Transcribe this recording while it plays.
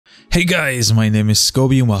Hey guys, my name is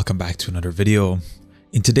Scoby and welcome back to another video.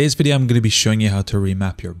 In today's video I'm going to be showing you how to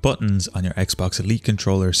remap your buttons on your Xbox Elite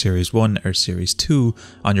controller Series 1 or Series 2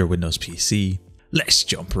 on your Windows PC. Let's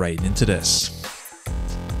jump right into this.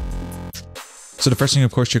 So the first thing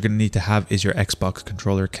of course you're going to need to have is your Xbox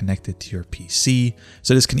controller connected to your PC.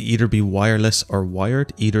 So this can either be wireless or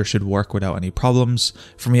wired, either should work without any problems.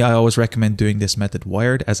 For me, I always recommend doing this method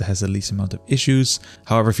wired as it has the least amount of issues.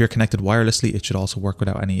 However, if you're connected wirelessly, it should also work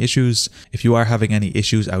without any issues. If you are having any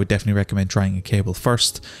issues, I would definitely recommend trying a cable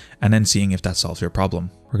first and then seeing if that solves your problem.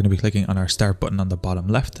 We're going to be clicking on our start button on the bottom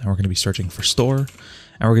left and we're going to be searching for store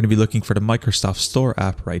and we're going to be looking for the Microsoft Store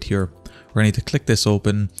app right here. We're going to need to click this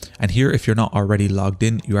open, and here if you're not already logged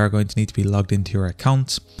in, you are going to need to be logged into your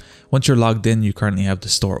account. Once you're logged in, you currently have the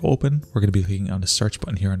store open. We're going to be clicking on the search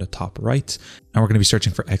button here on the top right, and we're going to be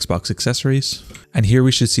searching for Xbox accessories. And here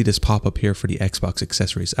we should see this pop up here for the Xbox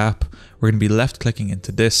accessories app. We're going to be left clicking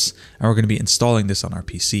into this, and we're going to be installing this on our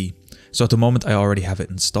PC. So at the moment I already have it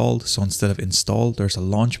installed, so instead of install, there's a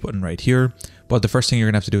launch button right here. But the first thing you're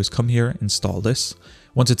going to have to do is come here, install this.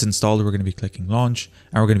 Once it's installed, we're going to be clicking launch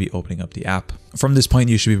and we're going to be opening up the app. From this point,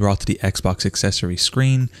 you should be brought to the Xbox accessories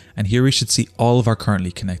screen, and here we should see all of our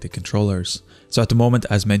currently connected controllers. So at the moment,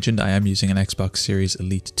 as mentioned, I am using an Xbox Series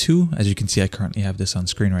Elite 2. As you can see, I currently have this on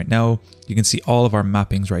screen right now. You can see all of our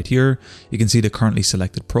mappings right here. You can see the currently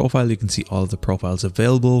selected profile. You can see all of the profiles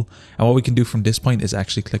available. And what we can do from this point is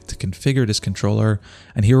actually click to configure this controller.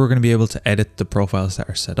 And here we're going to be able to edit the profiles that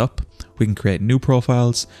are set up. We can create new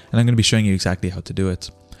profiles, and I'm going to be showing you exactly how to do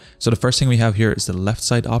it. So the first thing we have here is the left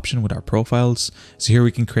side option with our profiles. So here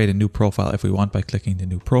we can create a new profile if we want by clicking the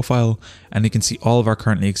new profile, and you can see all of our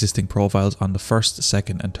currently existing profiles on the first,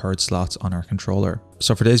 second and third slots on our controller.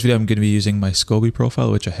 So for today's video, I'm going to be using my Scoby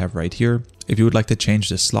profile, which I have right here. If you would like to change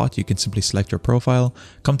this slot, you can simply select your profile,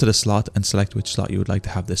 come to the slot and select which slot you would like to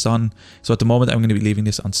have this on. So at the moment, I'm going to be leaving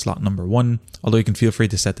this on slot number 1, although you can feel free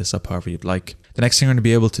to set this up however you'd like. The next thing we're going to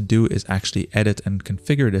be able to do is actually edit and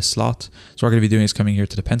configure this slot. So what we're going to be doing is coming here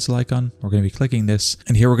to the pencil icon. We're going to be clicking this,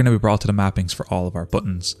 and here we're going to be brought to the mappings for all of our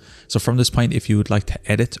buttons. So from this point, if you would like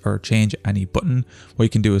to edit or change any button, what you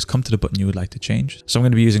can do is come to the button you would like to change. So I'm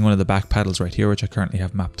going to be using one of the back paddles right here, which I currently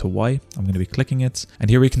have mapped to Y. I'm going to be clicking it, and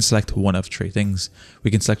here we can select one of 3 things.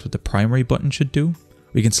 We can select what the primary button should do,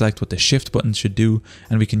 we can select what the shift button should do,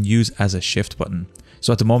 and we can use as a shift button.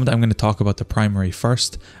 So at the moment I'm going to talk about the primary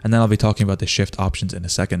first, and then I'll be talking about the shift options in a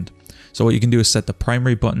second. So what you can do is set the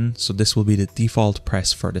primary button, so this will be the default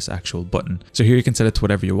press for this actual button. So here you can set it to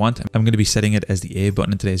whatever you want. I'm going to be setting it as the A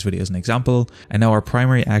button in today's video as an example, and now our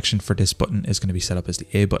primary action for this button is going to be set up as the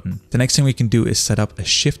A button. The next thing we can do is set up a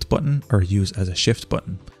shift button or use as a shift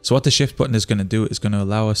button. So what the shift button is going to do is going to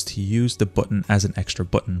allow us to use the button as an extra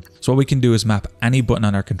button. So what we can do is map any button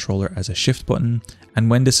on our controller as a shift button, and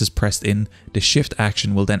when this is pressed in, the shift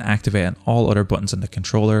action will then activate on all other buttons on the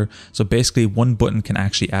controller. So basically one button can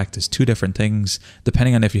actually act as 2 different things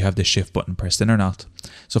depending on if you have the shift button pressed in or not.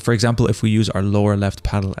 So for example, if we use our lower left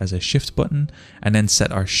paddle as a shift button and then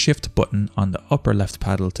set our shift button on the upper left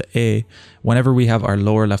paddle to A, whenever we have our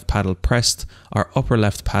lower left paddle pressed, our upper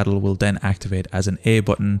left paddle will then activate as an A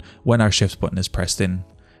button when our shift button is pressed in.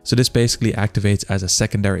 So this basically activates as a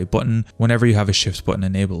secondary button whenever you have a shift button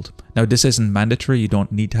enabled. Now this isn't mandatory, you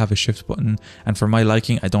don't need to have a shift button, and for my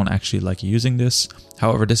liking I don't actually like using this.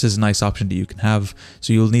 However, this is a nice option that you can have.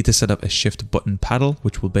 So you'll need to set up a shift button paddle,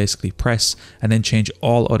 which will basically press and then change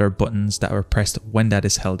all other buttons that are pressed when that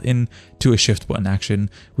is held in to a shift button action,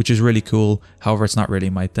 which is really cool. However, it's not really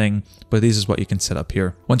my thing, but this is what you can set up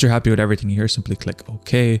here. Once you're happy with everything here, simply click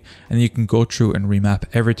OK, and you can go through and remap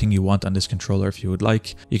everything you want on this controller if you would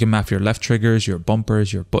like. You can map your left triggers, your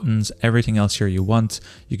bumpers, your buttons, everything else here you want.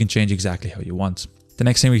 You can change exactly how you want. The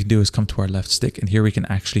next thing we can do is come to our left stick, and here we can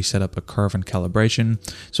actually set up a curve and calibration.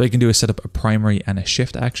 So what you can do is set up a primary and a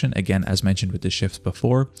shift action, again as mentioned with the shifts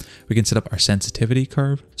before. We can set up our sensitivity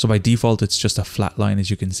curve. So by default it's just a flat line as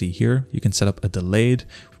you can see here. You can set up a delayed,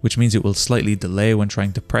 which means it will slightly delay when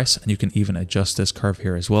trying to press, and you can even adjust this curve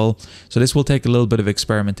here as well. So this will take a little bit of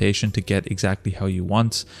experimentation to get exactly how you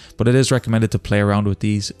want, but it is recommended to play around with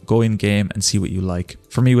these, go in game and see what you like.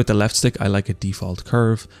 For me with the left stick, I like a default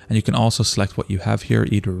curve, and you can also select what you have here,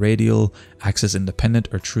 either radial, axis independent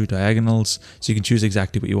or true diagonals, so you can choose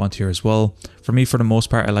exactly what you want here as well. For me, for the most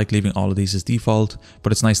part, I like leaving all of these as default,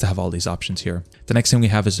 but it's nice to have all these options here. The next thing we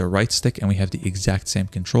have is the right stick, and we have the exact same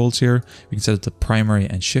controls here. We can set it to primary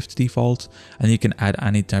and shift default, and you can add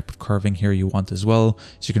any type of curving here you want as well,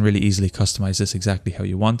 so you can really easily customize this exactly how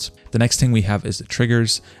you want. The next thing we have is the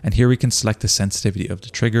triggers, and here we can select the sensitivity of the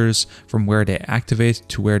triggers from where they activate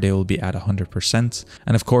to where they will be at 100%.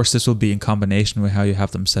 And of course, this will be in combination with how you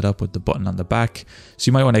have them set up with the button on the back. So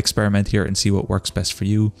you might want to experiment here and see what works best for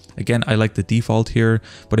you. Again, I like the default here,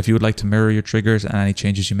 but if you would like to mirror your triggers and any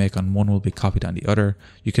changes you make on one will be copied on the other,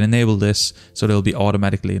 you can enable this so they'll be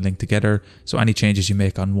automatically linked together. So any changes you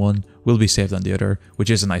make on one will be saved on the other, which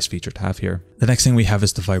is a nice feature to have here. The next thing we have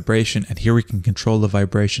is the vibration, and here we can control the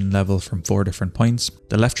vibration level from 4 different points: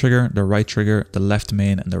 the left trigger, the right trigger, the left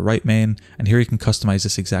main, and the right main. And here you can customize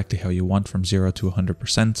this exactly how you want from 0 to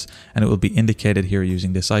 100%, and it will be indicated here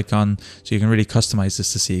using this icon, so you can really customize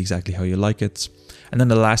this to see exactly how you like it. And then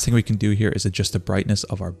the last thing we can do here is adjust the brightness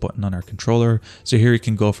of our button on our controller. So here you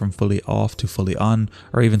can go from fully off to fully on,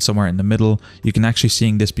 or even somewhere in the middle. You can actually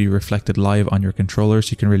seeing this be reflected live on your controller,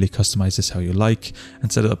 so you can really customize this how you like and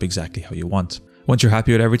set it up exactly how you want. Once you're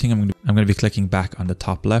happy with everything, I'm going to be clicking back on the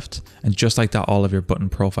top left, and just like that, all of your button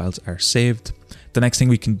profiles are saved. The next thing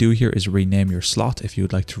we can do here is rename your slot. If you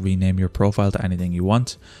would like to rename your profile to anything you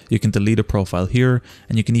want, you can delete a profile here,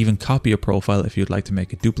 and you can even copy a profile if you'd like to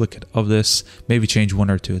make a duplicate of this, maybe change 1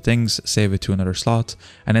 or 2 things, save it to another slot,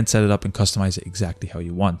 and then set it up and customize it exactly how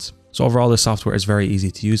you want. So overall, this software is very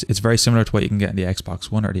easy to use. It's very similar to what you can get in the Xbox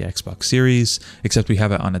One or the Xbox Series, except we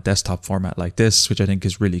have it on a desktop format like this, which I think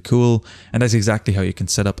is really cool. And that's exactly how you can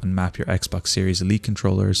set up and map your Xbox Series Elite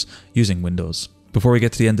controllers using Windows. Before we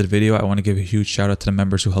get to the end of the video, I want to give a huge shout out to the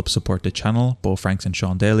members who help support the channel, Bo Franks and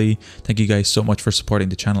Sean Daly. Thank you guys so much for supporting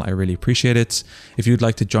the channel. I really appreciate it. If you'd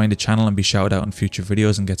like to join the channel and be shouted out in future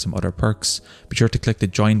videos and get some other perks, be sure to click the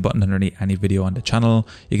join button underneath any video on the channel.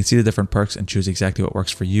 You can see the different perks and choose exactly what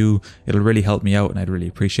works for you. It'll really help me out and I'd really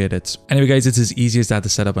appreciate it. Anyway guys, it's as easy as that to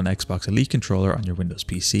set up an Xbox Elite controller on your Windows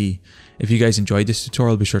PC. If you guys enjoyed this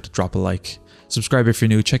tutorial, be sure to drop a like. Subscribe if you're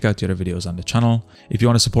new, check out the other videos on the channel. If you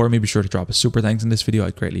want to support me, be sure to drop a super thanks in this video,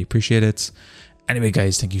 I'd greatly appreciate it. Anyway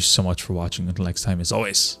guys, thank you so much for watching. Until next time, as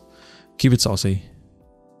always, keep it saucy.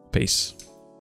 Peace.